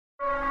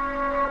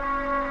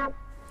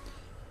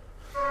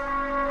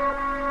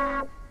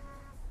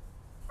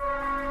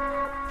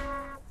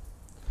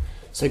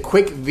So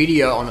quick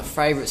video on a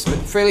favourite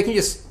smoothie. Freely, can you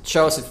just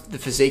show us the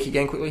physique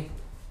again quickly?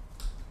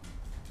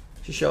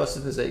 Just show us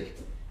the physique.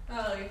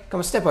 Oh, come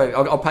on, step over.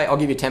 I'll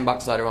give you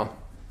 $10 later on.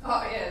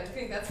 Oh yeah, I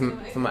think that's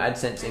for my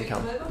AdSense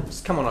income. Come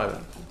just come on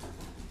over.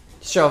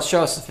 Show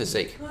us the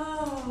physique.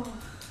 Oh.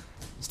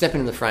 Step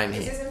into the frame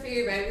here. This isn't for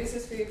you, baby. This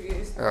is for your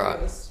views. All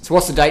right. So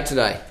what's the date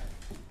today?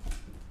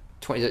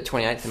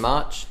 28th of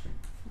March?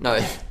 No,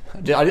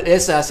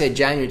 yesterday I said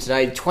January.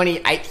 Today,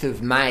 28th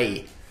of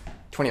May,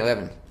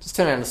 2011. Just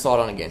turn around and slide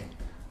on again.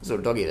 There's a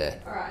little doggy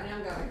there. All right, now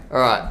I'm going. All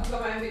right. I've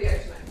got my own video to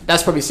make.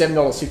 That's probably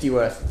 $7.50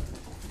 worth.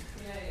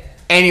 Yeah.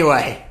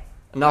 Anyway,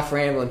 enough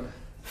rambling.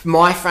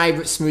 My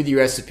favourite smoothie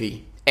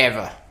recipe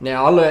ever.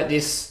 Now, I learnt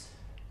this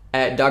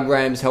at Doug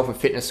Graham's Health and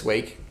Fitness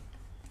Week.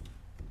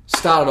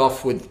 Started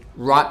off with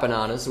ripe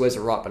bananas. Where's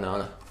a ripe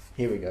banana?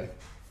 Here we go.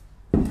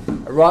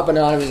 A ripe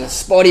banana is a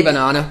spotty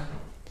banana.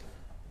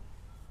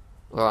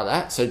 Like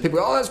that. So people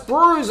go, oh, it's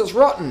bruised, it's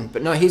rotten.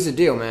 But no, here's the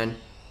deal, man.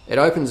 It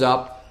opens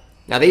up.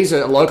 Now, these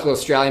are local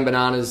Australian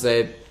bananas.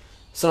 They're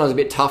sometimes a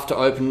bit tough to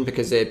open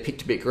because they're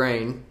picked a bit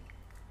green.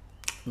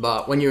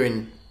 But when you're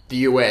in the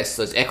US,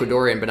 those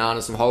Ecuadorian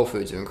bananas from Whole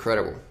Foods are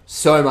incredible.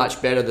 So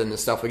much better than the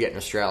stuff we get in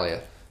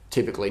Australia,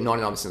 typically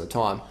 99% of the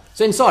time.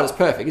 So inside it's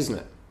perfect, isn't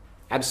it?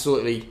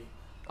 Absolutely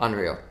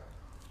unreal.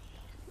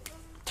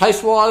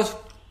 Taste-wise,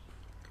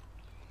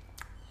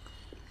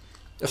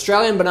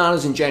 Australian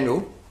bananas in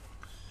general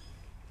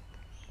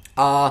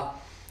are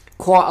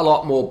quite a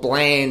lot more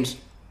bland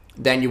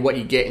than what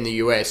you get in the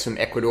US from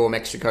Ecuador,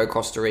 Mexico,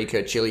 Costa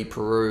Rica, Chile,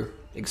 Peru,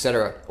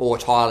 etc., or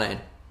Thailand.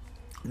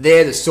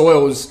 There, the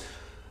soils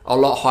are a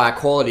lot higher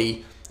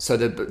quality, so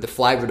the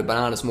flavour of the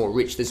banana is more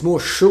rich. There's more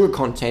sugar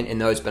content in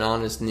those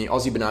bananas than the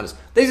Aussie bananas.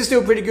 These are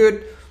still pretty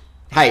good.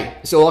 Hey,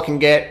 it's all I can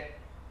get.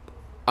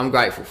 I'm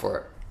grateful for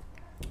it.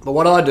 But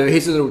what I do,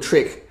 here's a little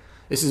trick.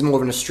 This is more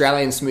of an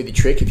Australian smoothie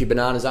trick, if your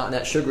bananas aren't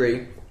that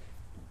sugary,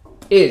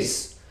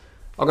 is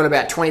I've got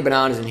about 20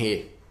 bananas in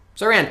here.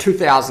 So around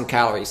 2,000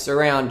 calories. So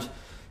around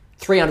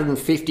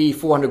 350,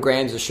 400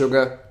 grams of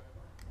sugar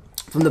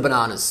from the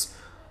bananas.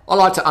 I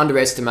like to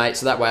underestimate,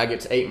 so that way I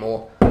get to eat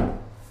more.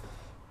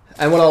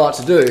 And what I like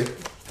to do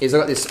is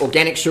I've got this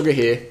organic sugar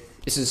here.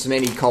 This is from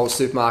any Coles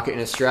supermarket in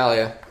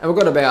Australia. And we've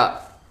got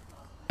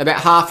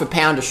about half a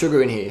pound of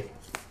sugar in here.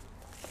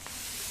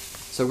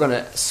 So we're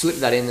going to slip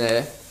that in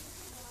there.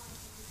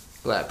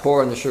 Like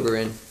pouring the sugar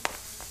in.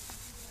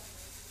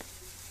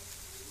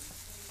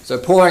 So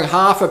pouring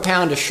half a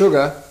pound of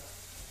sugar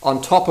on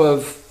top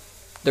of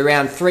the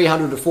around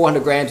 300 to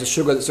 400 grams of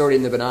sugar that's already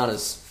in the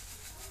bananas.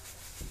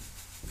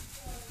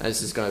 And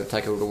this is going to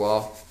take a little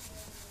while.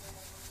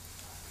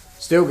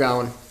 Still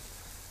going.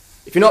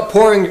 If you're not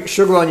pouring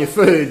sugar on your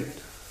food,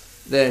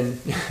 then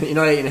you're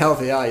not eating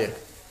healthy, are you?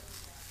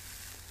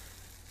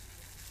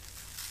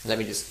 Let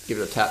me just give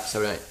it a tap so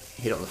we don't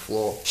hit on the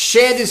floor.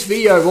 Share this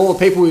video with all the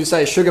people who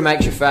say sugar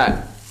makes you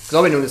fat. Because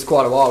I've been doing this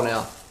quite a while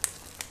now.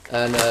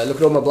 And look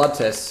at all my blood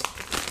tests.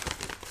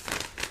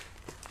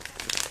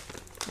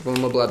 Look at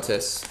all my blood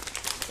tests.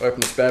 Open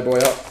this bad boy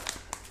up.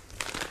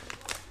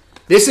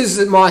 This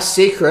is my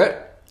secret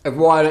of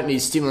why I don't need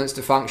stimulants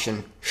to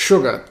function.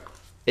 Sugar.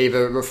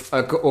 Either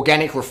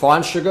organic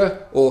refined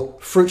sugar or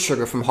fruit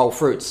sugar from whole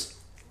fruits.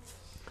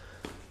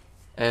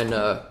 And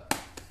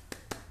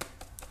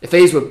if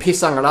these were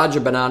pisang raja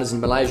bananas in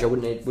Malaysia, I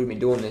wouldn't be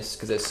doing this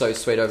because they're so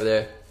sweet over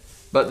there.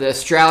 But the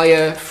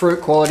Australia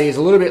fruit quality is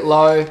a little bit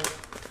low,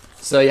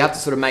 so you have to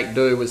sort of make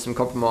do with some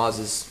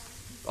compromises.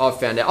 I've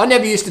found out. I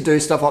never used to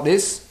do stuff like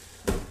this,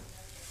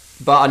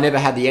 but I never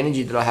had the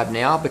energy that I have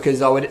now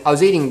because I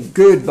was eating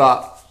good,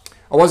 but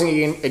I wasn't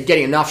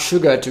getting enough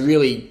sugar to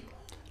really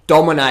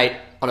dominate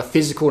on a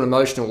physical and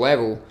emotional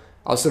level.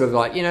 I was sort of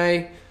like, you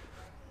know,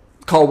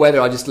 cold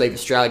weather, I just leave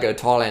Australia, go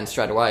to Thailand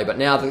straight away. But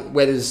now the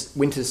winter's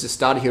just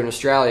started here in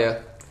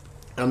Australia,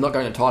 and I'm not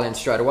going to Thailand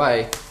straight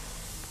away,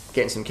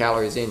 getting some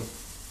calories in.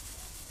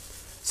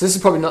 So this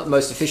is probably not the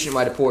most efficient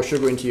way to pour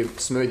sugar into your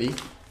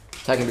smoothie,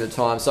 taking a bit of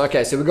time. So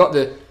okay, so we've got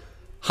the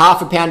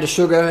half a pound of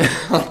sugar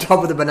on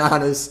top of the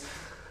bananas.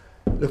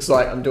 Looks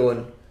like I'm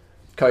doing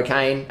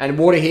cocaine. And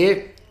water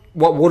here.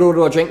 What water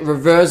do I drink?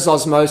 Reverse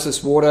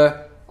osmosis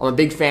water. I'm a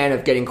big fan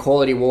of getting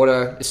quality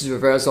water. This is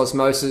reverse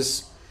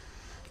osmosis.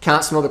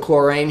 Can't smell the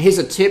chlorine. Here's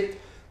a tip.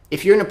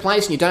 If you're in a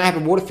place and you don't have a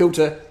water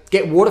filter,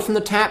 get water from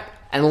the tap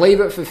and leave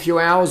it for a few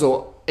hours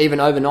or even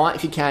overnight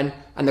if you can,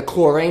 and the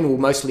chlorine will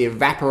mostly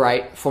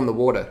evaporate from the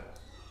water.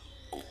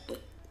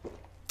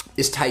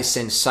 This tastes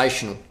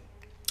sensational.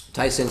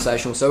 Tastes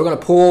sensational. So we're going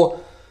to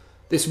pour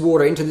this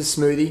water into this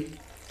smoothie.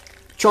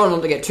 Try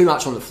not to get too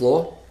much on the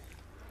floor.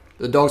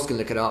 The dogs can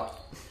lick it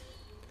up.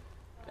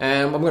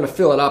 And I'm going to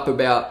fill it up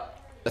about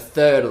a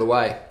third of the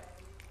way.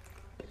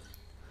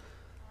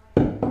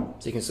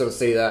 So you can sort of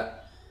see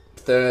that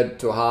third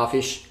to a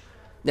half-ish.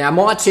 Now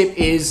my tip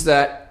is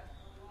that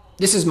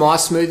this is my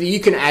smoothie.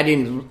 You can add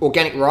in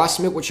organic rice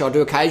milk, which I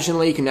do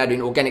occasionally. You can add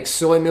in organic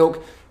soy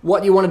milk.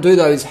 What you want to do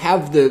though is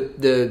have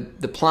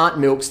the plant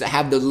milks that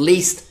have the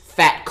least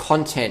fat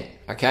content,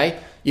 okay?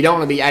 You don't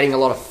want to be adding a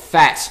lot of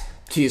fat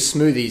to your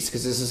smoothies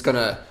because this is going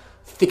to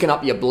thicken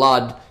up your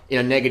blood in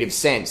a negative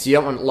sense. You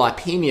don't want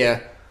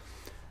lipemia.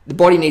 The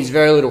body needs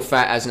very little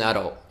fat as an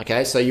adult,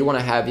 okay? So you want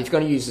to have, if you're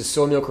going to use the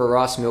soy milk or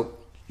rice milk,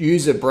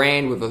 use a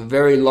brand with a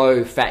very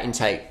low fat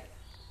intake.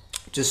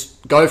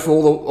 Just go for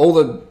all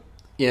the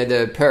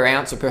the per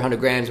ounce or per 100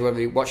 grams,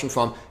 whatever you're watching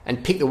from,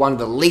 and pick the one with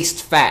the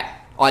least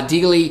fat.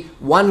 Ideally,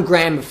 1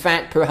 gram of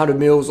fat per 100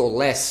 mils or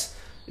less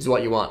is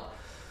what you want.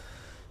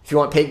 If you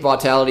want peak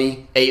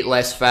vitality, eat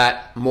less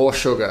fat, more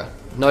sugar.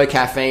 No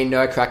caffeine,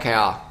 no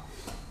cacao.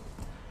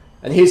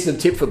 And here's the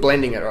tip for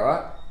blending it,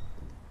 alright?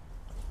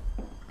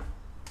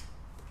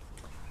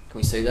 Can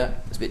we see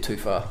that? It's a bit too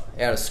far.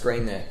 Out of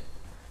screen there.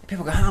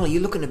 People go, Harley,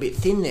 you're looking a bit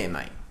thin there,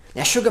 mate.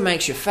 Now, sugar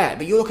makes you fat,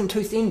 but you're looking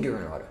too thin,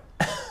 Durianrider.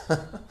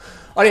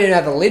 I didn't even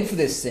have a lid for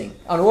this thing.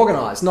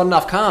 Unorganised, not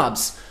enough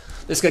carbs.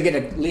 Let's go get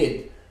a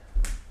lid.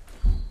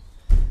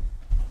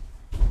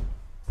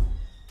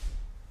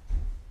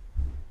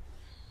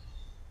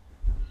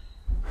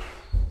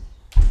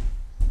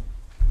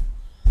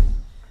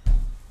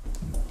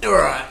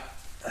 Alright.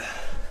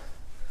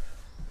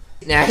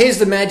 Now, here's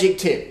the magic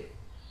tip.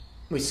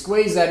 We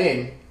squeeze that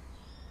in.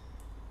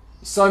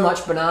 So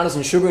much bananas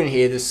and sugar in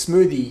here, the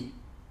smoothie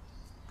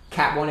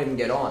cap won't even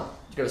get on.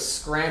 You've got to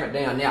scram it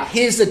down. Now,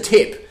 here's the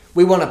tip.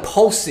 We want to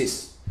pulse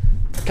this.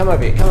 Come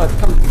over here. Come a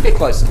bit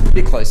closer. A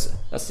bit closer.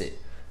 That's it.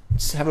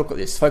 Just have a look at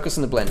this. Focus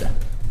on the blender.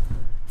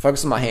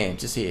 Focus on my hand,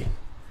 just here.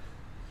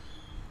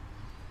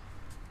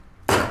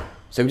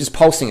 So we're just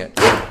pulsing it.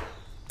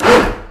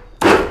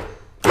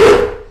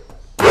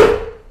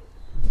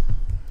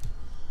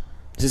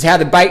 This is how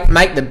to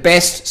make the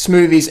best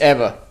smoothies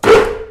ever.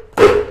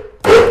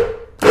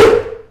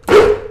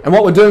 And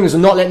what we're doing is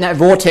we're not letting that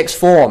vortex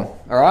form,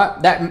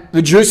 alright? That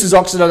reduces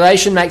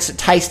oxidation, makes it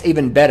taste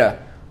even better.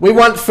 We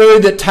want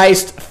food that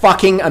tastes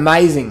fucking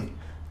amazing.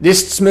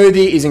 This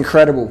smoothie is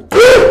incredible.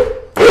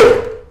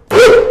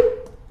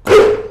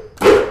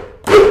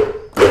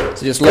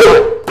 So just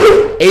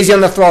light. Easy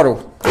on the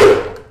throttle.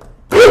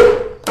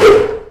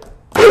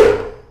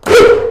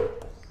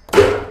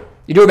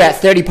 You do about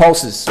 30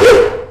 pulses.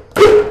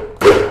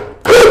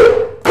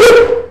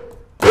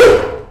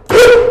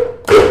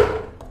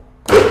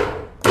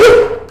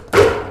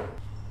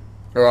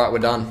 Alright, we're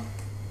done.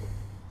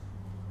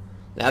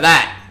 Now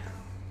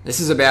this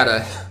is about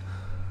a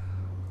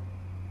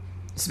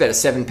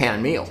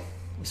 £7 meal.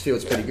 This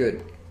feels pretty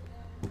good.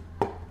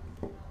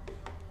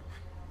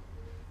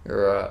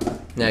 Alright,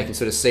 now you can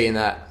sort of see in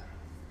that.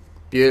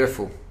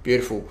 Beautiful,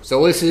 beautiful.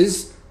 So this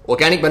is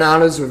organic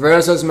bananas,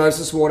 reverse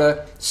osmosis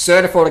water,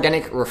 certified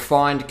organic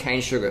refined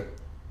cane sugar.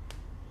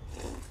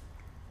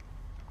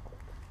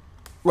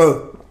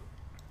 Whoa.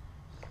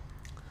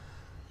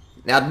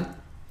 Now,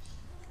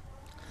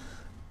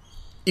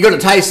 you got to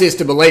taste this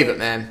to believe it,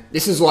 man.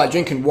 This is like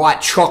drinking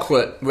white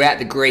chocolate without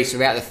the grease,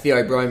 without the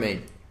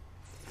theobromine.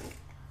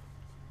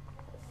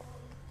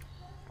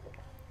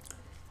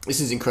 This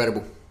is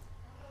incredible.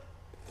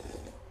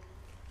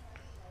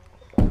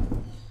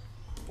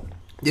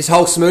 This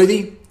whole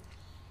smoothie,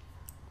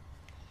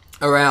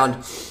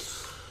 around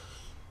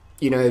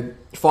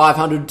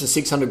 500 to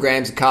 600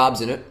 grams of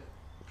carbs in it,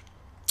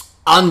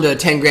 under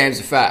 10 grams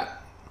of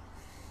fat.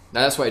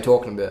 Now that's what you're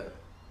talking about.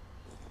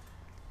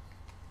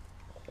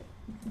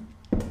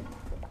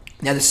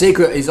 Now the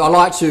secret is I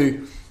like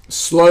to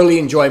slowly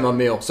enjoy my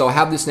meal. So I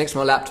have this next to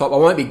my laptop. I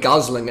won't be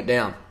guzzling it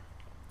down.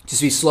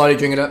 Just be slowly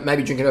drinking it,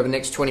 maybe drink it over the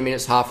next 20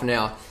 minutes, half an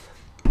hour.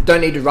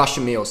 Don't need to rush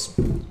your meals.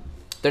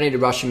 Don't need to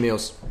rush your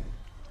meals.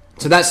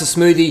 So that's a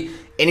smoothie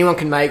anyone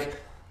can make.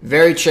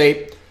 Very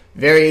cheap,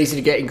 very easy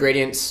to get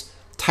ingredients.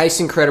 Tastes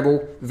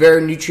incredible,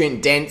 very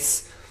nutrient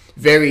dense,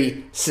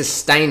 very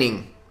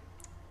sustaining.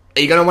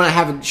 Are you going to want to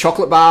have a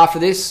chocolate bar for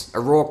this? A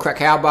raw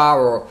cacao bar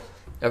or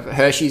a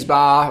Hershey's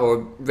bar or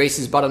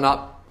Reese's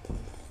Butternut?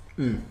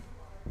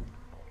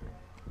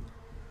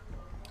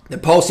 The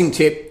pulsing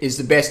tip is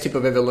the best tip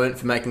I've ever learned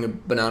for making a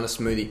banana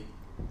smoothie.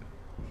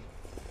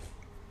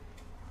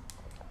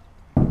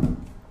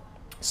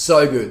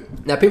 So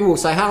good. Now people will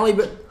say, Harley,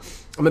 but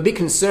I'm a bit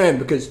concerned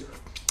because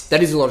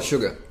that is a lot of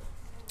sugar.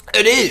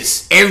 It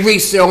is. Every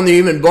cell in the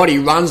human body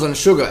runs on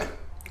sugar.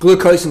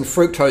 Glucose and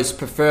fructose,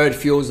 preferred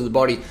fuels of the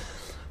body.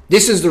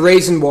 This is the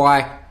reason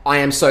why I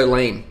am so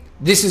lean.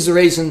 This is the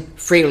reason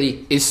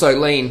Freely is so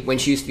lean when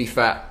she used to be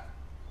fat.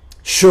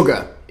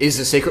 Sugar is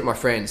the secret, my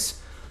friends.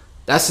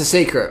 That's the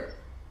secret.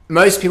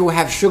 Most people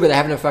have sugar. They're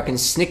having a fucking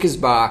Snickers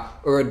bar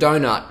or a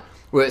donut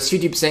where it's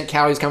 50%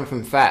 calories coming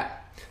from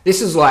fat.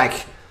 This is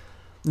like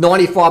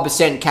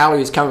 95%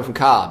 calories coming from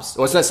carbs.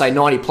 Or let's say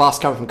 90 plus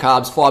coming from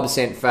carbs,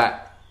 5%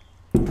 fat.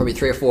 Probably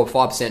 3 or 4 or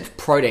 5%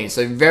 protein.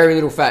 So very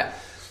little fat.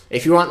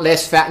 If you want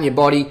less fat in your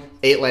body,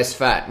 eat less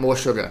fat, more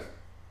sugar.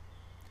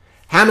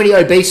 How many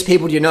obese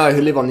people do you know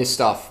who live on this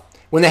stuff?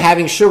 When they're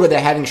having sugar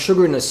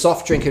in a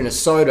soft drink, in a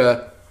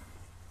soda,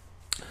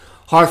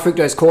 high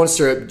fructose corn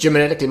syrup,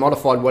 genetically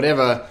modified,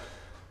 whatever.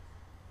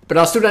 But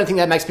I still don't think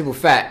that makes people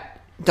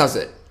fat, does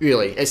it?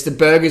 Really? It's the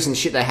burgers and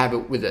shit they have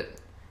with it.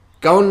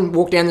 Go and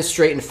walk down the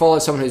street and follow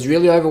someone who's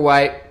really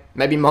overweight,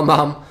 maybe my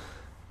mum,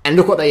 and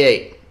look what they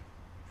eat.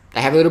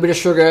 They have a little bit of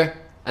sugar,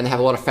 and they have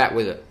a lot of fat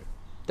with it.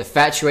 The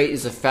fat you eat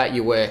is the fat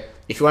you wear.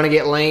 If you want to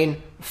get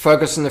lean,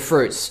 focus on the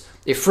fruits.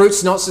 If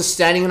fruit's not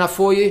sustaining enough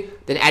for you,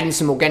 then add in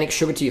some organic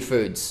sugar to your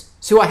foods.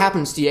 See what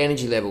happens to your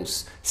energy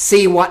levels.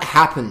 See what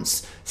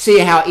happens. See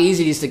how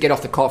easy it is to get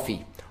off the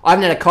coffee. I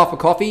haven't had a cup of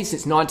coffee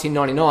since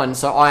 1999,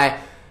 so I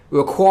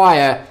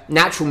require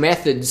natural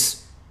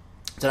methods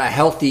that are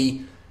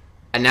healthy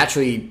and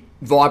naturally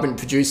vibrant,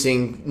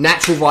 producing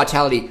natural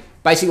vitality.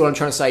 Basically what I'm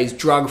trying to say is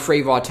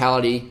drug-free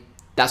vitality.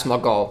 That's my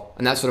goal,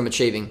 and that's what I'm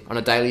achieving on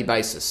a daily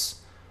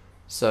basis.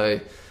 So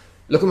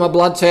look at my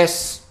blood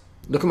tests,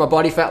 look at my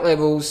body fat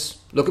levels,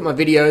 look at my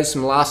videos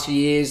from the last few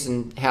years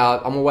and how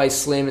I'm always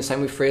slim, and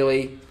same with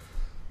Freely.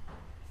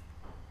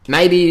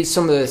 Maybe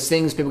some of the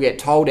things people get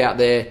told out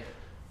there,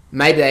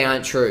 maybe they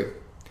aren't true.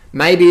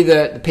 Maybe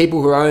the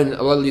people who own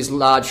a lot of these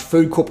large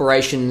food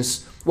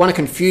corporations want to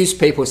confuse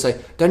people and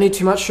say, don't eat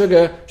too much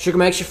sugar, sugar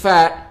makes you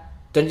fat.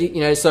 Don't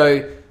you know,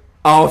 so,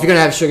 oh, if you're going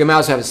to have sugar, may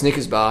as well have a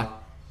Snickers bar.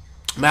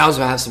 May as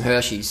well have some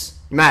Hershey's.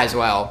 You may as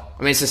well.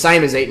 I mean, it's the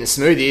same as eating a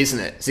smoothie, isn't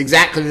it? It's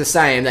exactly the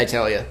same, they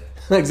tell you.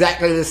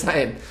 Exactly the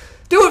same.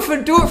 Do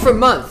it for a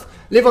month.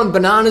 Live on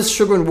bananas,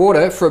 sugar, and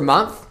water for a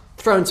month.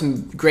 Throw in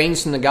some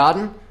greens from the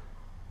garden.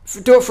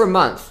 Do it for a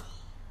month.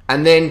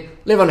 And then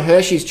live on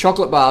Hershey's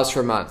chocolate bars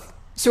for a month.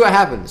 See what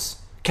happens.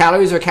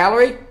 Calories are a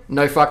calorie?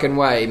 No fucking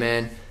way,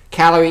 man.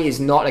 Calorie is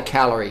not a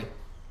calorie.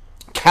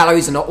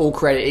 Calories are not all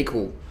created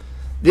equal.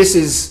 This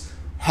is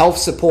health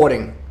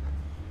supporting.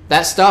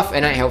 That stuff,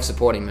 it ain't health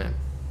supporting, man.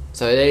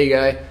 So there you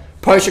go.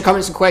 Post your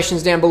comments and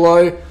questions down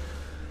below.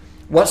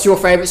 What's your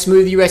favorite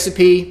smoothie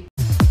recipe?